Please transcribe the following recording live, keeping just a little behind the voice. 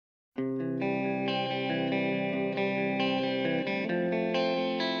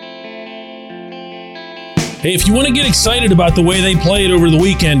Hey, if you want to get excited about the way they played over the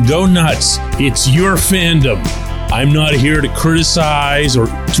weekend, go nuts. It's your fandom. I'm not here to criticize or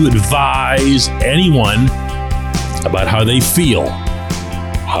to advise anyone about how they feel.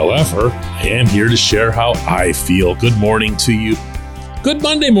 However, I am here to share how I feel. Good morning to you. Good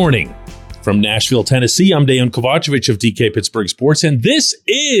Monday morning from Nashville, Tennessee. I'm Dejan Kovacevic of DK Pittsburgh Sports, and this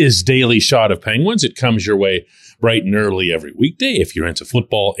is Daily Shot of Penguins. It comes your way bright and early every weekday if you're into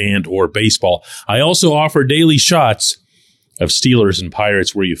football and or baseball. I also offer daily shots of Steelers and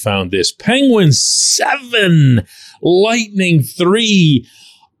Pirates where you found this. Penguins 7, Lightning 3.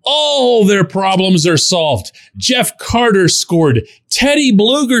 All their problems are solved. Jeff Carter scored. Teddy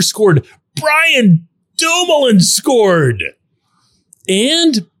Bluger scored. Brian Dumoulin scored.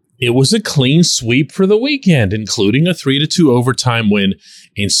 And it was a clean sweep for the weekend, including a 3-2 overtime win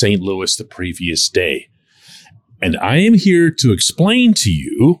in St. Louis the previous day. And I am here to explain to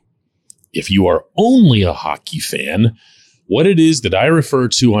you, if you are only a hockey fan, what it is that I refer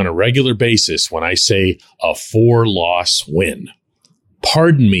to on a regular basis when I say a 4-loss win.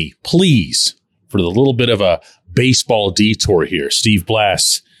 Pardon me, please, for the little bit of a baseball detour here. Steve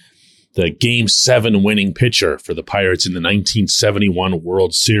Blass, the Game 7 winning pitcher for the Pirates in the 1971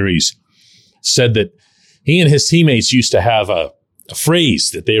 World Series, said that he and his teammates used to have a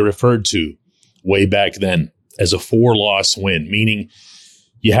phrase that they referred to way back then as a 4-loss win, meaning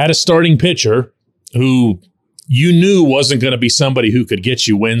you had a starting pitcher who you knew wasn't going to be somebody who could get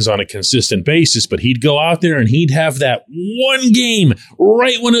you wins on a consistent basis, but he'd go out there and he'd have that one game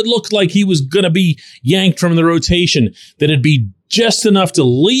right when it looked like he was going to be yanked from the rotation that'd be just enough to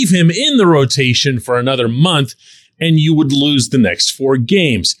leave him in the rotation for another month, and you would lose the next 4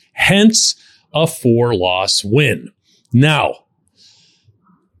 games. Hence, a 4-loss win. Now,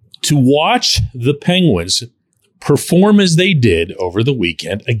 to watch the Penguins perform as they did over the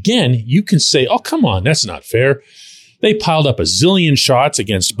weekend, again, you can say, oh, come on, that's not fair. They piled up a zillion shots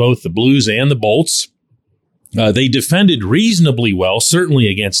against both the Blues and the Bolts. They defended reasonably well, certainly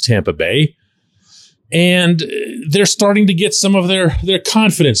against Tampa Bay. And they're starting to get some of their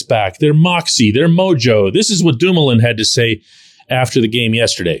confidence back, their moxie, their mojo. This is what Dumoulin had to say after the game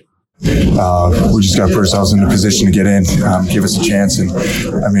yesterday. We just got to put ourselves in a position to get in, give us a chance. And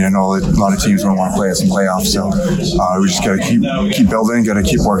I know a lot of teams don't want to play us in playoffs, so we just got to keep building, got to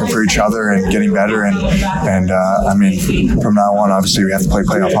keep working for each other and getting better. And from now on, obviously we have to play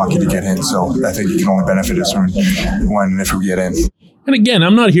playoff hockey to get in. So I think it can only benefit us when and if we get in. And again,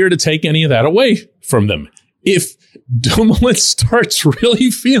 I'm not here to take any of that away from them. If Dumoulin starts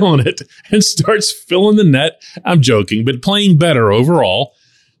really feeling it and starts filling the net, I'm joking, but playing better overall,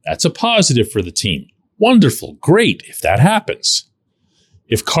 that's a positive for the team. Wonderful. Great if that happens.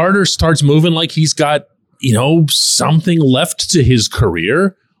 If Carter starts moving like he's got, something left to his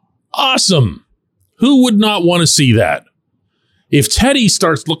career, awesome. Who would not want to see that? If Teddy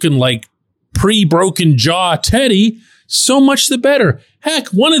starts looking like pre-broken jaw Teddy, so much the better. Heck,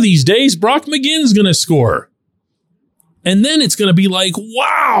 one of these days, Brock McGinn's going to score. And then it's going to be like,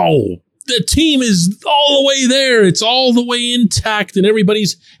 wow, the team is all the way there. It's all the way intact and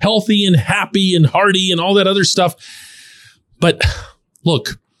everybody's healthy and happy and hearty and all that other stuff. But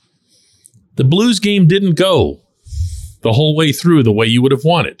look, the Blues game didn't go the whole way through the way you would have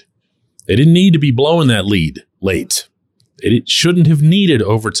wanted. They didn't need to be blowing that lead late. It shouldn't have needed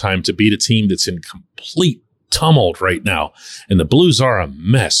overtime to beat a team that's in complete tumult right now. And the Blues are a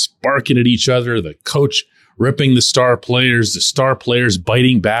mess, barking at each other, the coach ripping the star players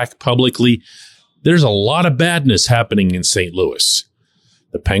biting back publicly. There's a lot of badness happening in St. Louis.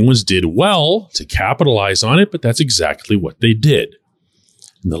 The Penguins did well to capitalize on it, but that's exactly what they did.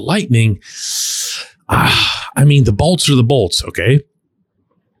 And the Lightning, the Bolts are the Bolts, okay?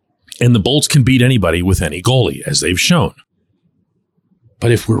 And the Bolts can beat anybody with any goalie, as they've shown.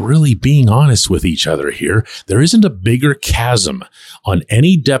 But if we're really being honest with each other here, there isn't a bigger chasm on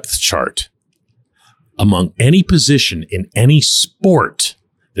any depth chart among any position in any sport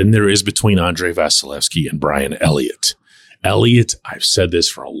than there is between Andrei Vasilevskiy and Brian Elliott. Elliott, I've said this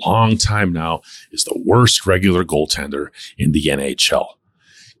for a long time now, is the worst regular goaltender in the NHL.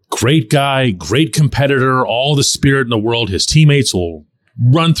 Great guy, great competitor, all the spirit in the world. His teammates will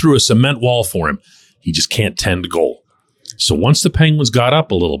run through a cement wall for him. He just can't tend goal. So once the Penguins got up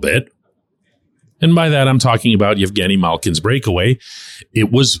a little bit, and by that I'm talking about Yevgeny Malkin's breakaway,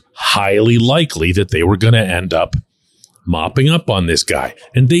 it was highly likely that they were going to end up mopping up on this guy.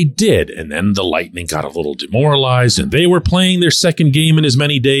 And they did. And then the Lightning got a little demoralized, and they were playing their second game in as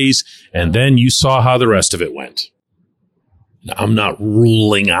many days. And then you saw how the rest of it went. Now, I'm not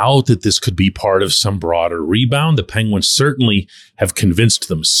ruling out that this could be part of some broader rebound. The Penguins certainly have convinced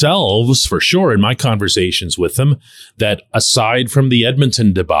themselves, for sure, in my conversations with them, that aside from the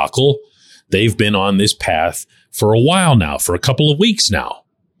Edmonton debacle, they've been on this path for a while now, for a couple of weeks now.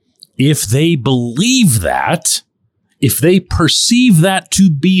 If they believe that, if they perceive that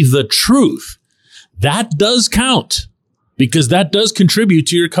to be the truth, that does count, because that does contribute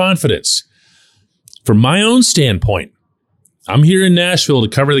to your confidence. From my own standpoint, I'm here in Nashville to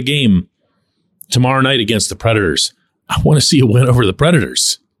cover the game tomorrow night against the Predators. I want to see a win over the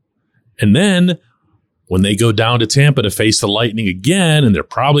Predators. And then when they go down to Tampa to face the Lightning again, and they're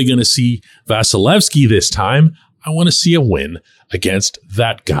probably going to see Vasilevsky this time, I want to see a win against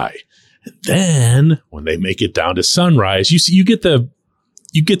that guy. And then when they make it down to Sunrise, you get the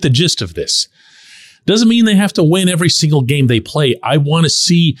gist of this. Doesn't mean they have to win every single game they play. I want to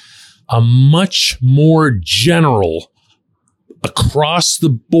see a much more general, across the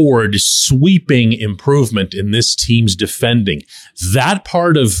board, sweeping improvement in this team's defending. That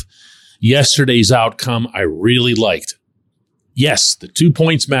part of yesterday's outcome I really liked. Yes, the 2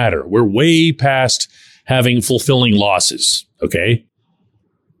 points matter. We're way past having fulfilling losses, okay?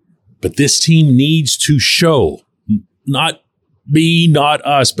 But this team needs to show, not me, not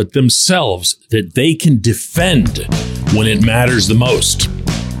us, but themselves, that they can defend when it matters the most.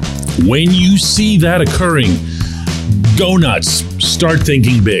 When you see that occurring, go nuts. Start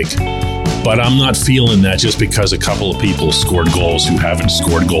thinking big. But I'm not feeling that just because a couple of people scored goals who haven't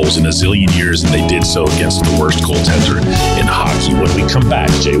scored goals in a zillion years, and they did so against the worst goaltender in hockey. When we come back,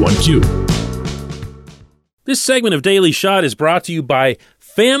 J1Q. This segment of Daily Shot is brought to you by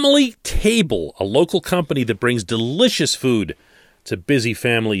Family Table, a local company that brings delicious food to busy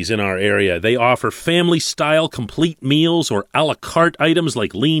families in our area. They offer family-style complete meals or a la carte items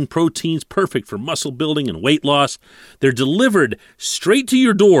like lean proteins, perfect for muscle building and weight loss. They're delivered straight to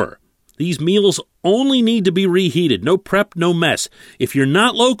your door. These meals only need to be reheated. No prep, no mess. If you're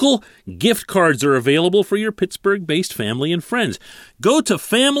not local, gift cards are available for your Pittsburgh-based family and friends. Go to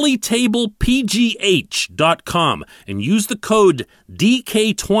FamilyTablePGH.com and use the code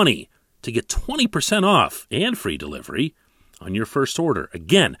DK20 to get 20% off and free delivery on your first order.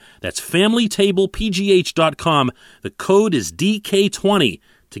 Again, that's FamilyTablePGH.com. The code is DK20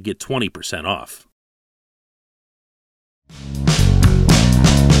 to get 20% off.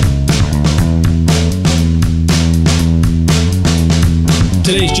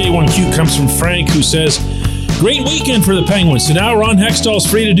 Today's J1Q comes from Frank, who says, great weekend for the Penguins. So now Ron Hextall's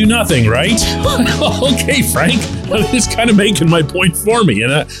free to do nothing, right? Okay, Frank. It's kind of making my point for me.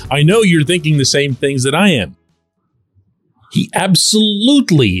 And I know you're thinking the same things that I am. He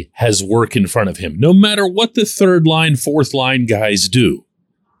absolutely has work in front of him, no matter what the third line, fourth line guys do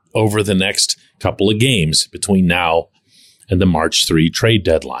over the next couple of games between now and the March 3 trade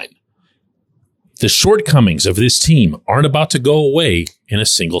deadline. The shortcomings of this team aren't about to go away in a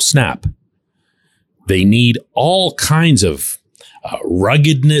single snap. They need all kinds of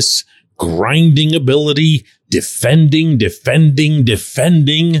ruggedness, grinding ability, defending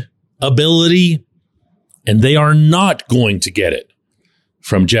ability, and they are not going to get it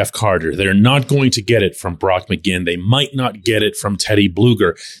from Jeff Carter. They're not going to get it from Brock McGinn. They might not get it from Teddy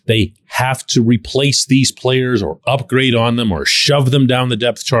Bluger. They have to replace these players or upgrade on them or shove them down the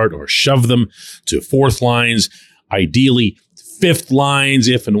depth chart or shove them to fourth lines, ideally fifth lines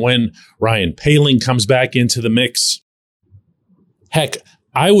if and when Ryan Poehling comes back into the mix. Heck,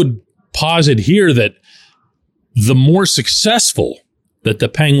 I would posit here that the more successful that the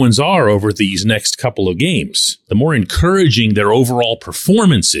Penguins are over these next couple of games, the more encouraging their overall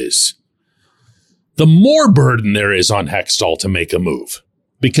performance is, the more burden there is on Hextall to make a move,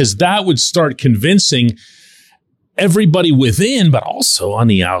 because that would start convincing everybody within, but also on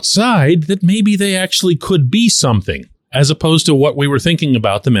the outside, that maybe they actually could be something, as opposed to what we were thinking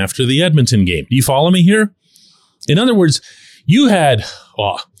about them after the Edmonton game. Do you follow me here? In other words,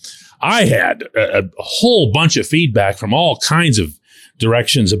 I had a whole bunch of feedback from all kinds of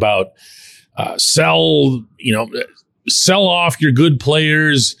directions about sell off your good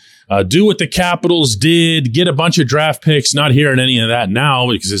players, do what the Capitals did, get a bunch of draft picks. Not hearing any of that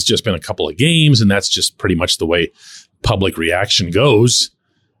now because it's just been a couple of games, and that's just pretty much the way public reaction goes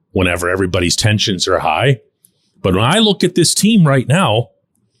whenever everybody's tensions are high. But when I look at this team right now,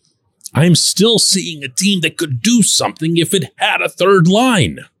 I'm still seeing a team that could do something if it had a third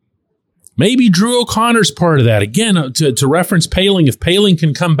line. Maybe Drew O'Connor's part of that. Again, to reference Poehling, if Poehling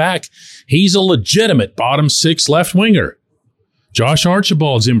can come back, he's a legitimate bottom six left winger. Josh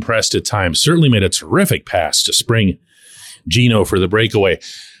Archibald's impressed at times, certainly made a terrific pass to spring Gino for the breakaway.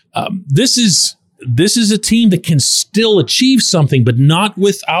 This is this is a team that can still achieve something, but not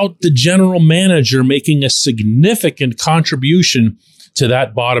without the general manager making a significant contribution to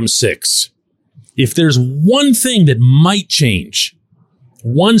that bottom six. If there's one thing that might change,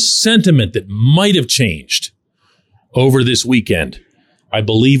 one sentiment that might have changed over this weekend, I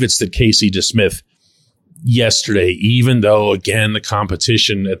believe it's that Casey DeSmith yesterday, even though, again, the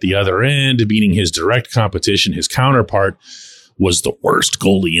competition at the other end, beating his direct competition, his counterpart, was the worst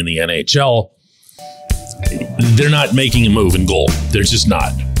goalie in the NHL, they're not making a move in goal. They're just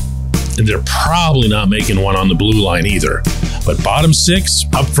not. And they're probably not making one on the blue line either. But bottom six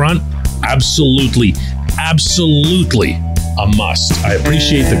up front, absolutely a must. I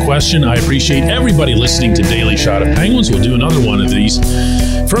appreciate the question. I appreciate everybody listening to Daily Shot of Penguins. We'll do another one of these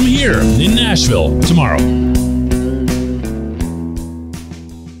from here in Nashville tomorrow.